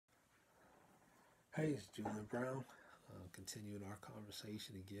Hey, it's Julian Brown. Continuing our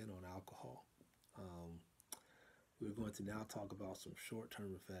conversation again on alcohol. Um, we're going to now talk about some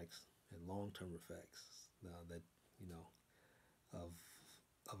short-term effects and long-term effects that you know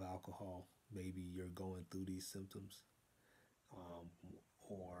of alcohol. Maybe you're going through these symptoms, um,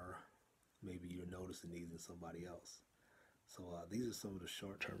 or maybe you're noticing these in somebody else. So these are some of the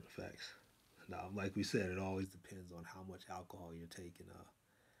short-term effects. Now, like we said, it always depends on how much alcohol you're taking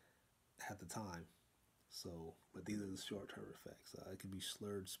at the time. So, but these are the short term effects. It could be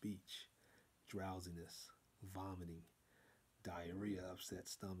slurred speech, drowsiness, vomiting, diarrhea, upset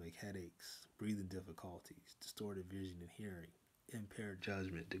stomach, headaches, breathing difficulties, distorted vision and hearing, impaired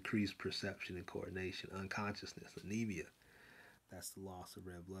judgment, decreased perception and coordination, unconsciousness, anemia. That's the loss of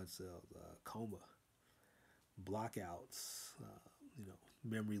red blood cells, coma, blackouts,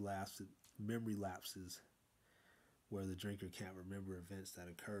 memory lapses where the drinker can't remember events that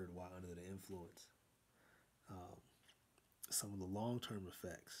occurred while under the influence. Um, some of the long-term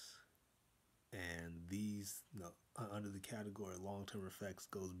effects, and these, under the category of long-term effects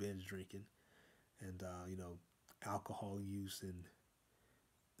goes binge drinking and alcohol use in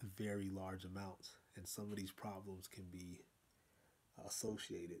very large amounts. And some of these problems can be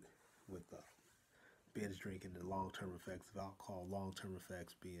associated with binge drinking and long-term effects of alcohol. Long-term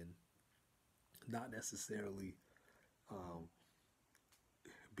effects being not necessarily um,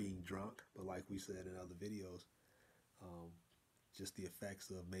 being drunk, but like we said in other videos, um, just the effects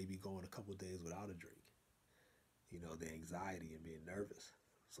of maybe going a couple days without a drink. The anxiety and being nervous.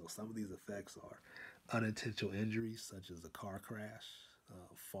 So some of these effects are unintentional injuries such as a car crash,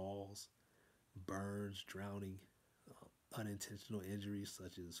 falls, burns, drowning, unintentional injuries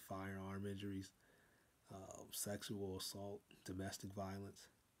such as firearm injuries, sexual assault, domestic violence,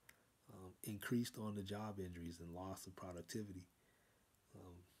 increased on the job injuries and loss of productivity,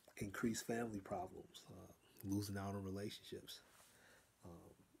 um, increased family problems, losing out on relationships,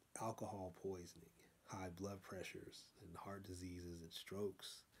 um, alcohol poisoning, high blood pressures, and heart diseases and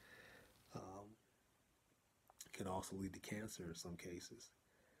strokes. Um, can also lead to cancer in some cases.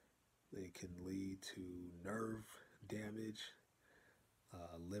 It can lead to nerve damage,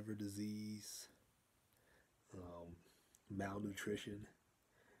 liver disease, um, malnutrition,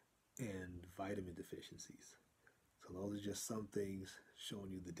 and vitamin deficiencies. So those are just some things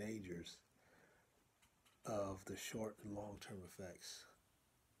showing you the dangers of the short and long-term effects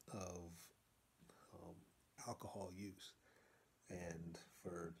of um, alcohol use. And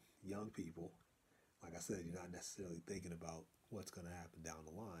for young people, like I said, you're not necessarily thinking about what's going to happen down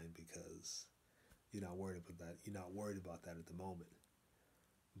the line because you're not worried about that. You're not worried about that at the moment.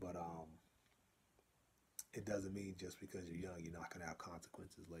 But it doesn't mean just because you're young, you're not going to have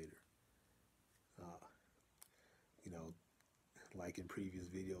consequences later. Uh, you know, like in previous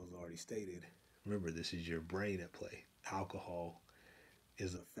videos already stated, remember this is your brain at play. Alcohol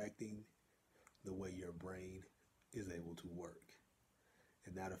is affecting the way your brain is able to work.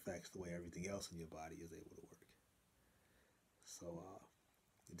 And that affects the way everything else in your body is able to work. So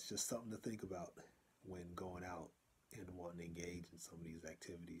it's just something to think about when going out and wanting to engage in some of these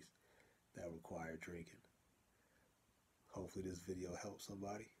activities that require drinking. Hopefully this video helps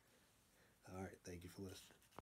somebody. All right, thank you for listening.